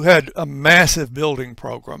 who had a massive building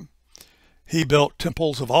program, he built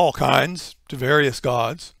temples of all kinds to various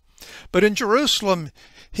gods, but in Jerusalem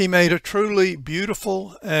he made a truly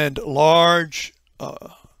beautiful and large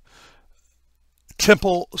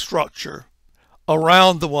temple structure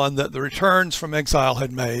around the one that the returns from exile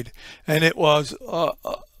had made, and it was a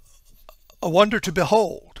wonder to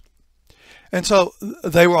behold. And so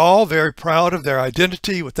they were all very proud of their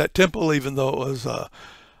identity with that temple, even though it was a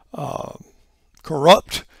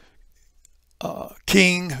corrupt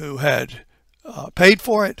king who had paid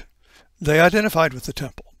for it. They identified with the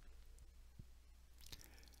temple.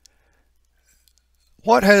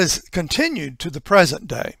 What has continued to the present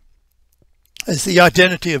day is the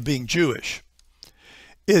identity of being Jewish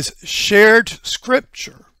is shared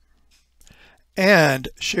scripture and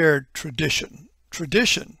shared tradition.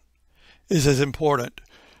 Tradition is as important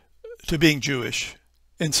to being Jewish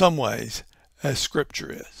in some ways as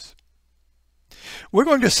scripture is. We're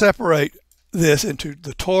going to separate this into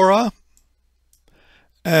the Torah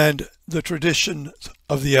and the traditions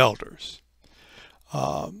of the elders.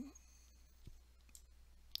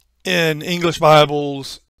 In English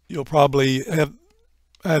Bibles, you'll probably have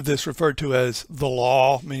have this referred to as the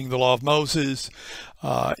law, meaning the law of Moses.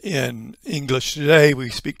 In English today, we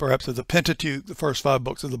speak perhaps of the Pentateuch, the first 5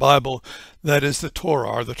 books of the Bible. That is the Torah,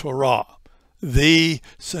 or the Torah, the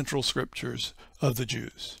central scriptures of the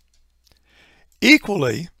Jews.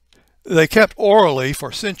 Equally, they kept orally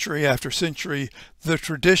for century after century the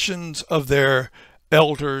traditions of their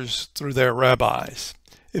elders through their rabbis.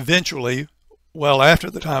 Eventually, well after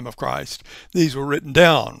the time of Christ, these were written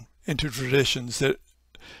down into traditions that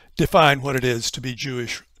define what it is to be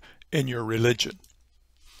Jewish in your religion.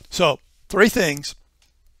 So, 3 things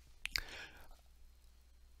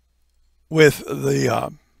with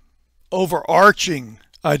the overarching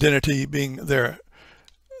identity being that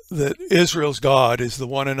Israel's God is the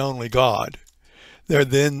one and only God. There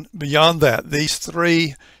then, beyond that, these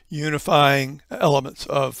 3 unifying elements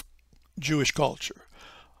of Jewish culture.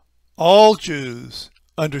 All Jews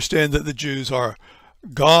understand that the Jews are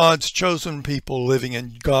God's chosen people living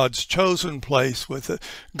in God's chosen place with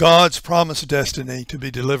God's promised destiny to be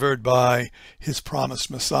delivered by his promised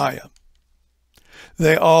Messiah.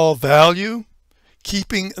 They all value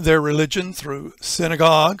keeping their religion through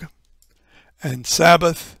synagogue and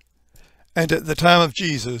Sabbath, and at the time of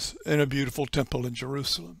Jesus in a beautiful temple in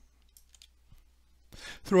Jerusalem.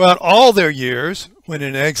 Throughout all their years, when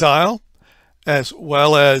in exile, as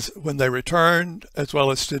well as when they returned, as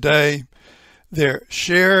well as today, their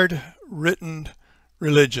shared written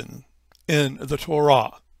religion in the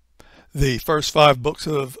Torah, the first 5 books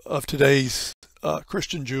of today's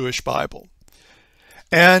Christian Jewish Bible,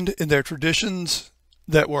 and in their traditions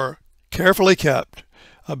that were carefully kept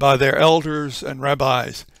by their elders and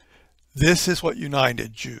rabbis. This is what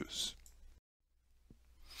united Jews.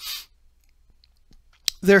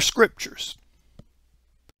 Their scriptures.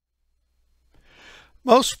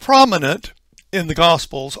 Most prominent in the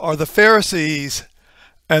Gospels are the Pharisees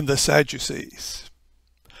and the Sadducees.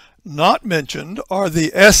 Not mentioned are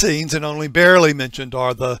the Essenes, and only barely mentioned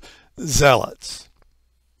are the Zealots.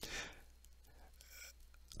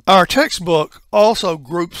 Our textbook also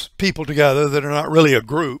groups people together that are not really a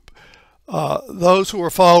group, those who are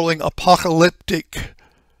following apocalyptic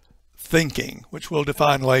thinking, which we'll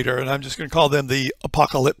define later, and I'm just going to call them the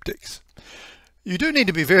apocalyptics. You do need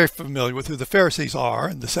to be very familiar with who the Pharisees are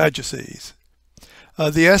and the Sadducees.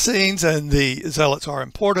 The Essenes and the Zealots are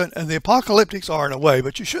important, and the apocalyptics are in a way,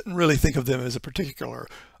 but you shouldn't really think of them as a particular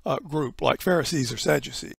group like Pharisees or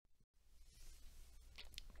Sadducees.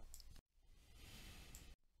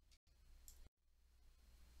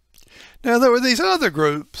 Now, there were these other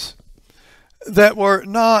groups that were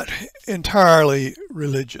not entirely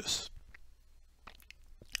religious.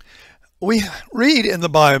 We read in the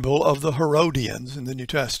Bible of the Herodians in the New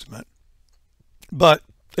Testament, but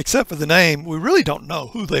except for the name, we really don't know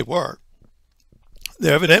who they were.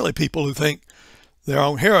 They're evidently people who think they're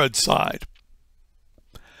on Herod's side.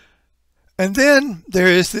 And then there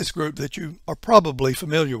is this group that you are probably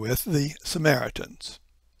familiar with, the Samaritans.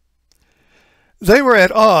 They were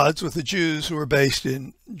at odds with the Jews who were based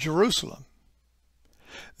in Jerusalem.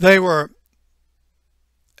 They were,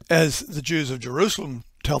 as the Jews of Jerusalem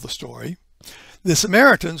tell the story, the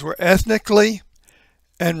Samaritans were ethnically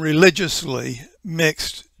and religiously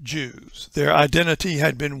mixed Jews. Their identity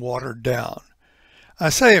had been watered down. I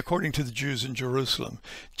say according to the Jews in Jerusalem.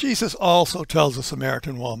 Jesus also tells a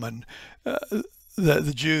Samaritan woman that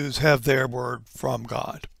the Jews have their word from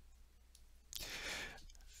God.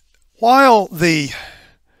 While the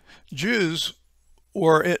Jews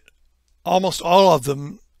were, almost all of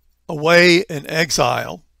them, away in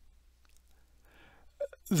exile,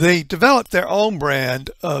 they developed their own brand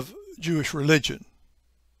of Jewish religion.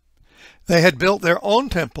 They had built their own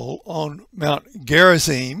temple on Mount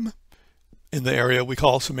Gerizim in the area we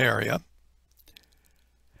call Samaria.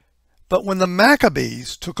 But when the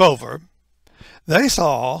Maccabees took over, they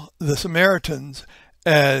saw the Samaritans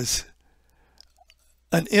as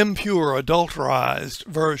an impure, adulterized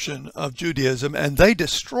version of Judaism, and they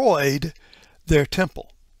destroyed their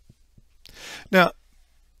temple. Now,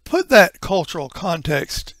 put that cultural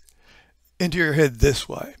context into your head this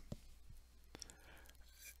way.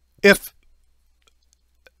 If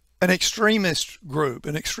an extremist group,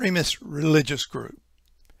 an extremist religious group,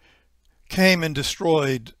 came and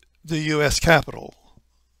destroyed the U.S. Capitol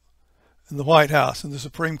and the White House and the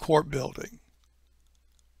Supreme Court building,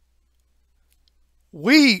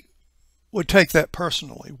 we would take that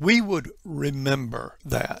personally. We would remember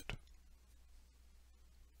that.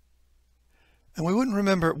 And we wouldn't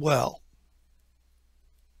remember it well.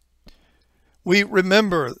 We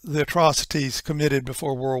remember the atrocities committed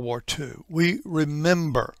before World War II. We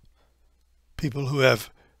remember people who have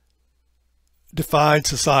defied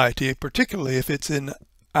society, particularly if it's in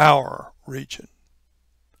our region.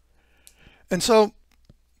 And so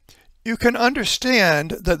you can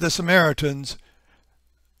understand that the Samaritans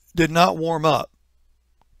did not warm up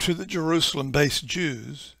to the Jerusalem-based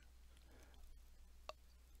Jews.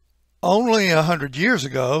 Only 100 years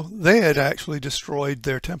ago, they had actually destroyed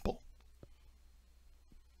their temple.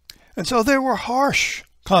 And so there were harsh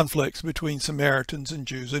conflicts between Samaritans and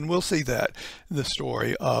Jews, and we'll see that in the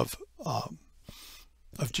story of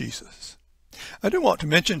Jesus. I do want to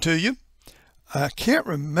mention to you, I can't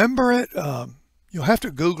remember it. You'll have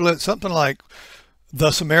to Google it, something like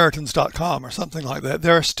thesamaritans.com or something like that.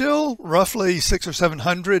 There are still roughly 600 or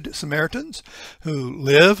 700 Samaritans who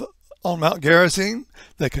live on Mount Gerizim.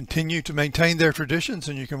 They continue to maintain their traditions,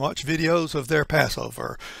 and you can watch videos of their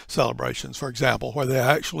Passover celebrations, for example, where they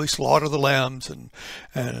actually slaughter the lambs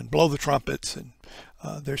and blow the trumpets. And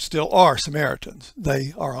there still are Samaritans.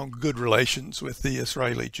 They are on good relations with the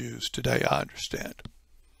Israeli Jews today, I understand.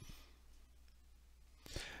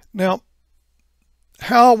 Now,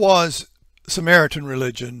 how was Samaritan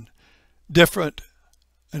religion different,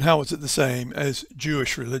 and how was it the same as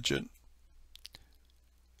Jewish religion?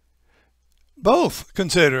 Both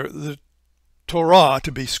consider the Torah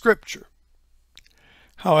to be scripture.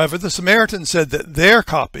 However, the Samaritans said that their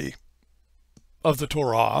copy of the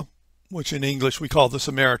Torah, which in English we call the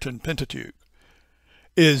Samaritan Pentateuch,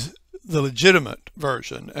 is the legitimate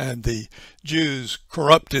version, and the Jews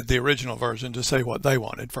corrupted the original version to say what they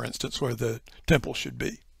wanted, for instance, where the temple should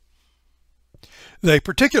be. They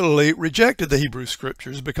particularly rejected the Hebrew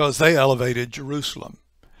scriptures because they elevated Jerusalem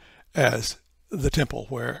as the temple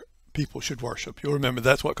where people should worship. You'll remember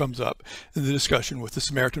that's what comes up in the discussion with the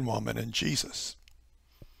Samaritan woman and Jesus.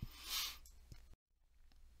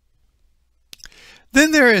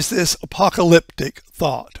 Then there is this apocalyptic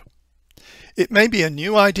thought. It may be a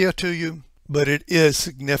new idea to you, but it is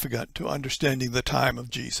significant to understanding the time of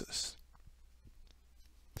Jesus.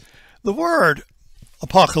 The word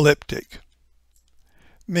apocalyptic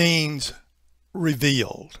means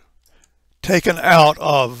revealed, taken out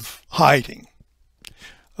of hiding,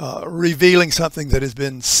 revealing something that has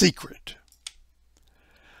been secret.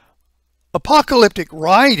 Apocalyptic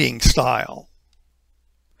writing style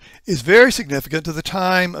is very significant to the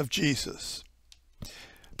time of Jesus.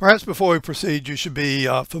 Perhaps before we proceed, you should be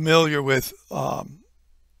familiar with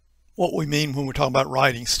what we mean when we're talking about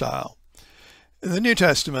writing style. In the New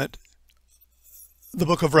Testament, the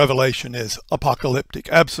book of Revelation is apocalyptic,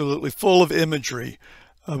 absolutely full of imagery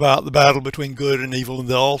about the battle between good and evil and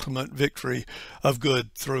the ultimate victory of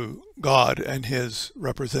good through God and his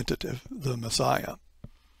representative, the Messiah.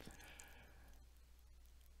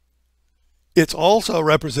 It's also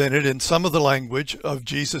represented in some of the language of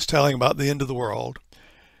Jesus telling about the end of the world,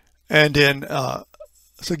 and in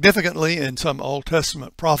significantly in some Old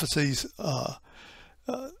Testament prophecies,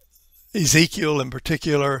 Ezekiel in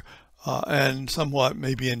particular, and somewhat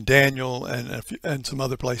maybe in Daniel and some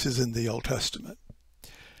other places in the Old Testament.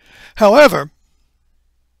 However,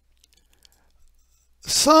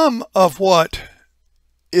 some of what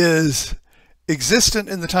is existent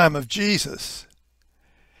in the time of Jesus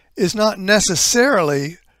is not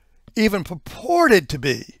necessarily even purported to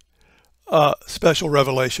be a special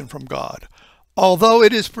revelation from God, although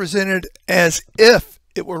it is presented as if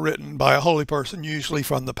it were written by a holy person, usually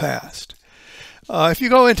from the past. If you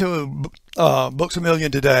go into Books A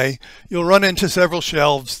Million today, you'll run into several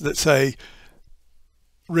shelves that say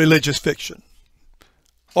religious fiction.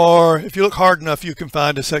 Or if you look hard enough, you can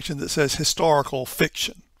find a section that says historical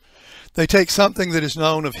fiction. They take something that is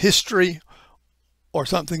known of history or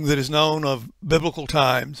something that is known of biblical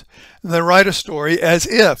times, and they write a story as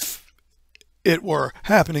if it were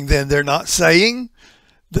happening then. They're not saying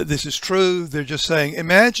that this is true. They're just saying,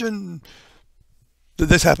 imagine that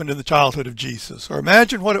this happened in the childhood of Jesus, or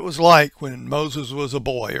imagine what it was like when Moses was a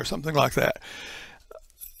boy, or something like that.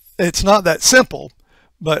 It's not that simple,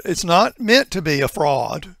 but it's not meant to be a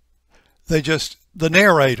fraud. The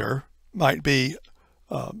narrator might be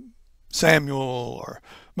Samuel or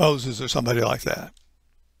Moses or somebody like that.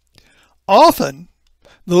 Often,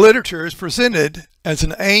 the literature is presented as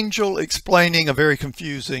an angel explaining a very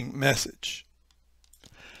confusing message.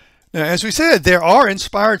 Now, as we said, there are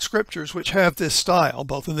inspired scriptures which have this style,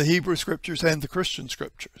 both in the Hebrew scriptures and the Christian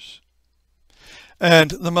scriptures.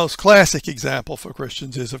 And the most classic example for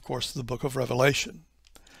Christians is, of course, the book of Revelation.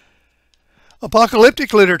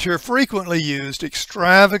 Apocalyptic literature frequently used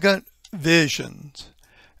extravagant visions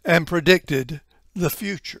and predicted the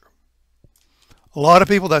future. A lot of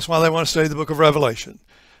people, that's why they want to study the book of Revelation.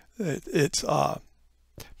 It's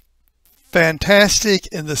fantastic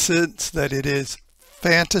in the sense that it is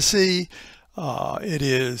fantasy. It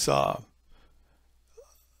is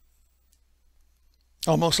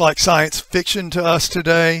almost like science fiction to us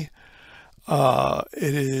today.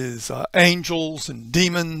 It is angels and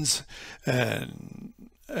demons and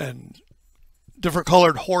different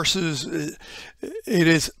colored horses. It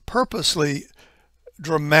is purposely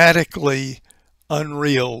dramatically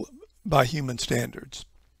unreal by human standards.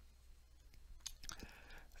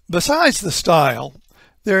 Besides the style,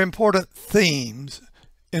 there are important themes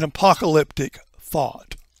in apocalyptic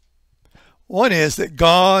thought. One is that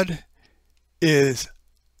God is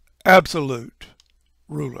absolute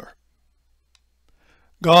ruler.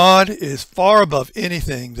 God is far above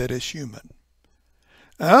anything that is human.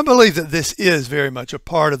 And I believe that this is very much a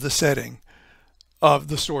part of the setting of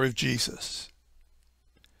the story of Jesus.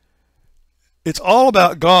 It's all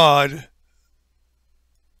about God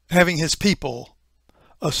having his people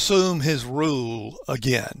assume his rule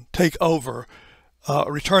again, take over,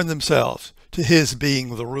 return themselves to his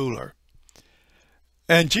being the ruler.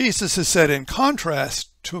 And Jesus is set in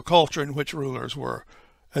contrast to a culture in which rulers were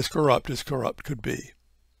as corrupt could be.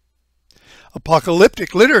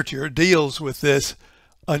 Apocalyptic literature deals with this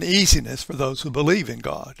uneasiness for those who believe in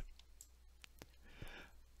God.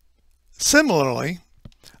 Similarly,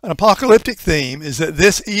 an apocalyptic theme is that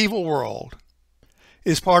this evil world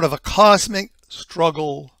is part of a cosmic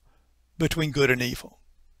struggle between good and evil.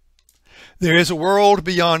 There is a world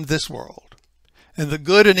beyond this world, and the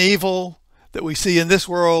good and evil that we see in this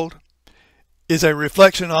world is a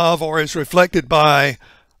reflection of, or is reflected by,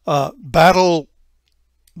 battle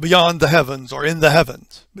beyond the heavens or in the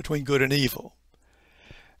heavens between good and evil.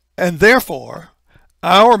 And therefore,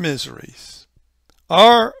 our miseries,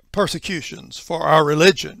 our persecutions for our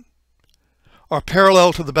religion are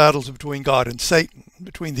parallel to the battles between God and Satan,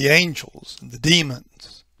 between the angels and the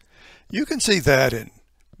demons. You can see that in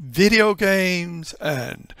video games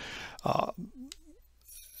and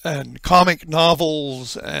comic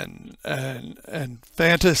novels and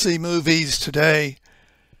fantasy movies today,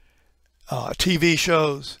 TV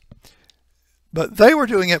shows. But they were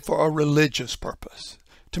doing it for a religious purpose,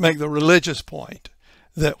 to make the religious point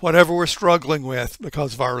that whatever we're struggling with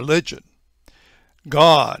because of our religion,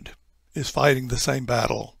 God is fighting the same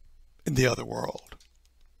battle in the other world.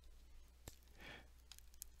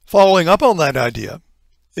 Following up on that idea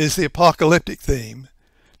is the apocalyptic theme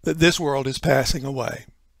that this world is passing away.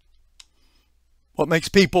 What makes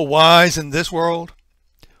people wise in this world,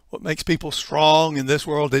 what makes people strong in this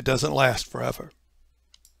world, it doesn't last forever.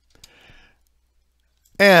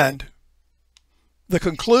 And the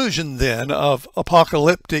conclusion then of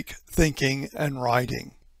apocalyptic thinking and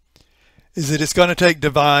writing is that it's going to take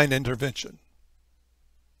divine intervention.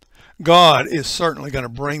 God is certainly going to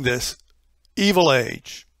bring this evil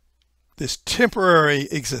age, this temporary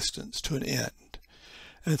existence, to an end.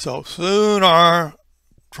 And so soon our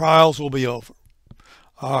trials will be over.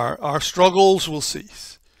 Our struggles will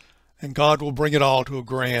cease, and God will bring it all to a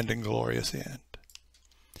grand and glorious end.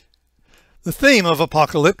 The theme of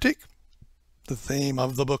apocalyptic, the theme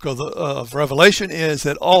of the book of Revelation, is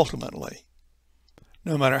that ultimately,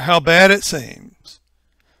 no matter how bad it seems,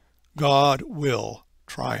 God will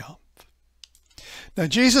triumph. Now,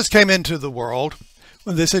 Jesus came into the world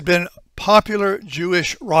when this had been popular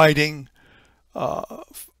Jewish writing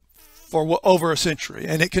for over a century,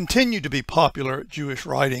 and it continued to be popular Jewish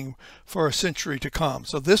writing for a century to come.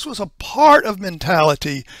 So this was a part of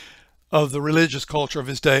mentality of the religious culture of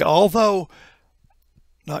his day, although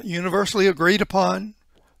not universally agreed upon,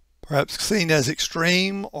 perhaps seen as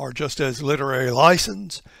extreme or just as literary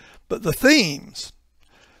license. But the themes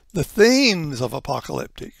of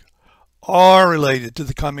apocalyptic are related to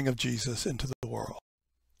the coming of Jesus into the world.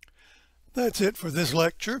 That's it for this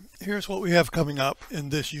lecture. Here's what we have coming up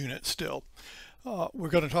in this unit still. We're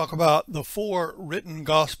going to talk about the 4 written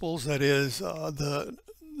Gospels, that is the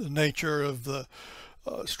nature of the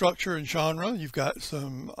structure and genre. You've got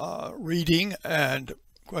some reading and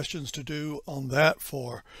questions to do on that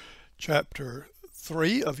for chapter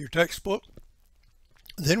 3 of your textbook.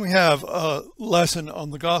 Then we have a lesson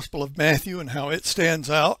on the Gospel of Matthew and how it stands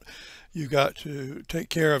out. You've got to take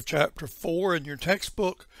care of chapter 4 in your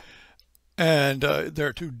textbook, and there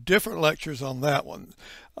are 2 different lectures on that one.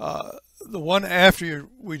 The one after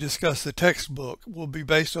we discuss the textbook will be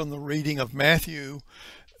based on the reading of Matthew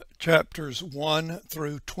chapters 1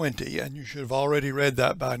 through 20, and you should have already read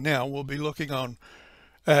that by now. We'll be looking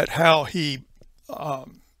at how he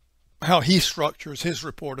structures his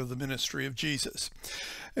report of the ministry of Jesus.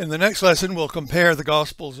 In the next lesson, we'll compare the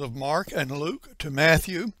Gospels of Mark and Luke to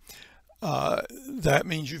Matthew. That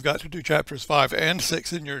means you've got to do chapters 5 and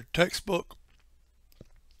 6 in your textbook,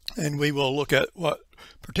 and we will look at what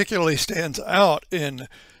particularly stands out in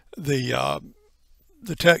the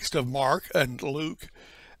the text of Mark and Luke,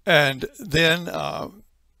 and then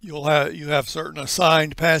you have certain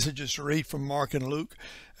assigned passages to read from Mark and Luke,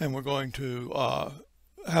 and we're going to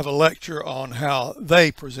have a lecture on how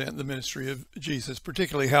they present the ministry of Jesus,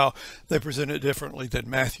 particularly how they present it differently than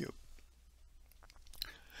Matthew.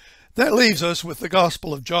 That leaves us with the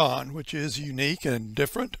Gospel of John, which is unique and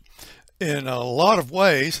different in a lot of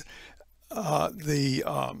ways. The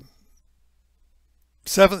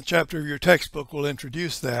 7th chapter of your textbook will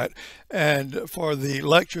introduce that, and for the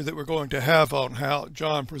lecture that we're going to have on how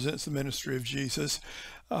John presents the ministry of Jesus,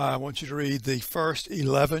 I want you to read the first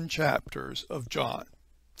 11 chapters of John.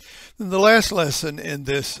 And the last lesson in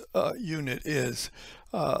this unit is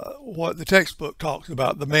what the textbook talks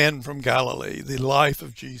about, the man from Galilee, the life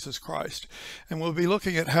of Jesus Christ. And we'll be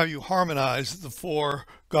looking at how you harmonize the 4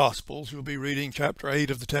 Gospels. You'll be reading chapter 8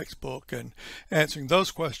 of the textbook and answering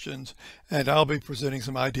those questions, and I'll be presenting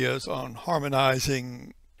some ideas on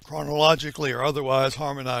harmonizing chronologically or otherwise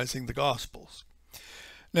harmonizing the Gospels.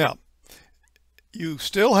 Now, you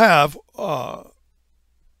still have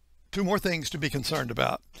 2 more things to be concerned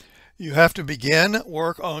about. You have to begin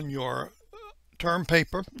work on your term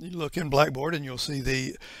paper. You look in Blackboard and you'll see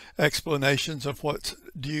the explanations of what's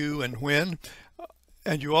due and when.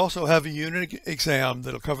 And you also have a unit exam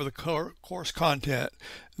that'll cover the course content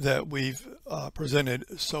that we've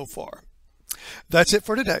presented so far. That's it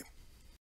for today.